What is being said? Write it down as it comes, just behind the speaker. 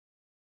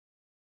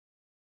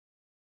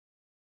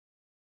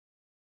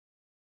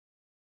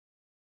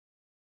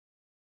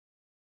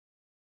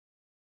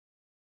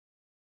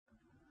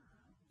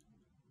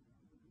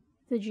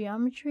The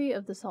geometry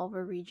of the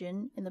solver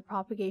region in the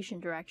propagation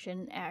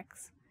direction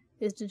x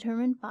is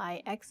determined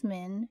by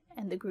x-min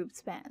and the group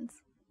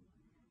spans.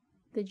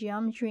 The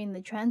geometry in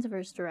the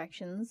transverse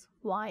directions,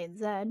 y and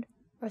z,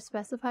 are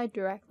specified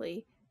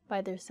directly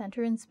by their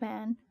center and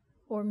span,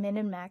 or min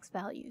and max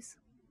values.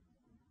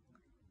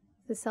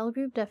 The cell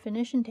group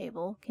definition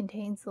table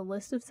contains the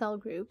list of cell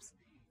groups,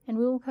 and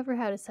we will cover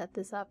how to set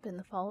this up in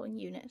the following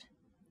unit.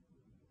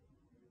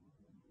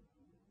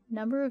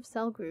 Number of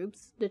cell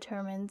groups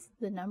determines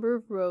the number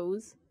of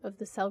rows of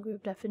the cell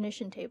group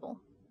definition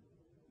table.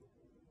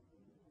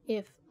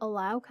 If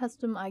Allow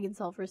Custom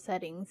Eigensolver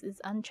Settings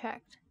is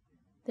unchecked,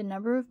 the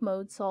number of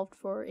modes solved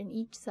for in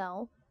each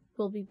cell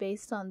will be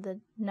based on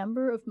the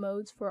number of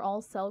modes for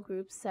all cell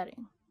groups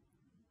setting.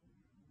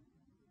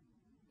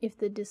 If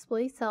the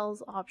Display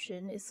Cells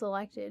option is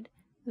selected,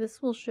 this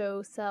will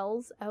show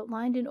cells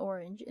outlined in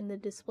orange in the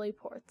display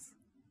ports.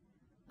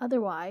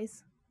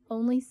 Otherwise,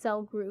 only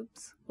cell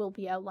groups will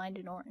be outlined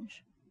in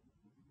orange.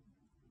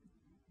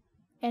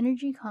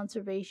 Energy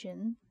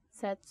conservation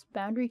sets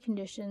boundary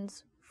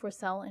conditions for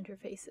cell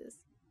interfaces.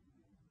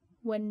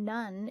 When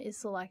None is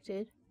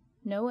selected,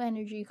 no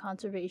energy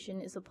conservation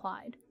is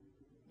applied,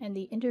 and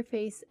the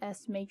interface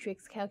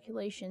S-matrix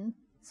calculation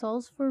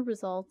solves for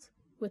results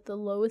with the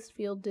lowest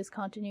field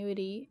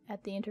discontinuity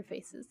at the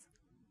interfaces.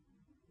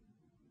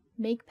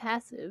 Make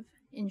Passive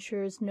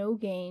ensures no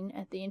gain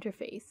at the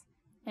interface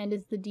and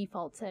is the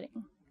default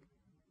setting.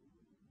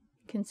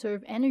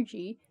 Conserve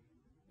Energy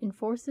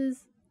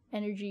enforces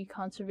energy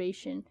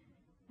conservation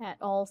at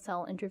all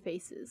cell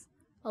interfaces,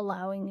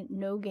 allowing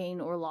no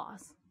gain or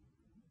loss.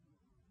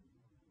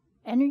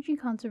 Energy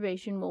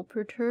conservation will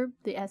perturb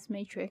the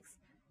S-matrix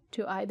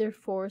to either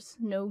force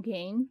no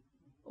gain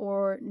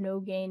or no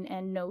gain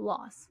and no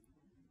loss,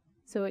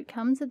 so it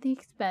comes at the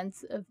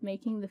expense of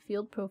making the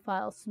field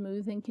profile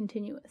smooth and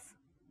continuous.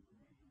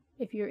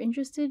 If you're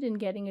interested in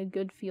getting a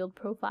good field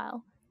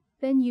profile,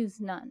 then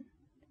use None.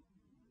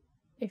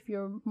 If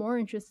you're more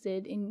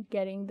interested in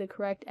getting the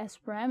correct S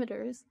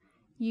parameters,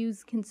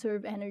 use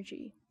Conserve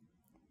Energy.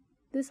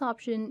 This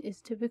option is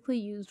typically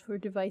used for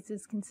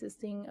devices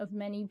consisting of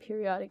many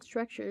periodic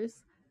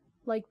structures,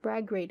 like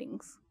Bragg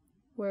gratings,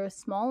 where a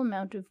small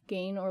amount of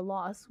gain or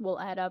loss will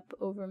add up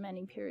over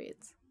many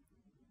periods.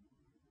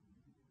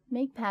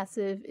 Make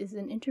Passive is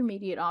an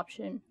intermediate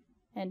option,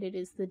 and it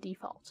is the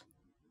default.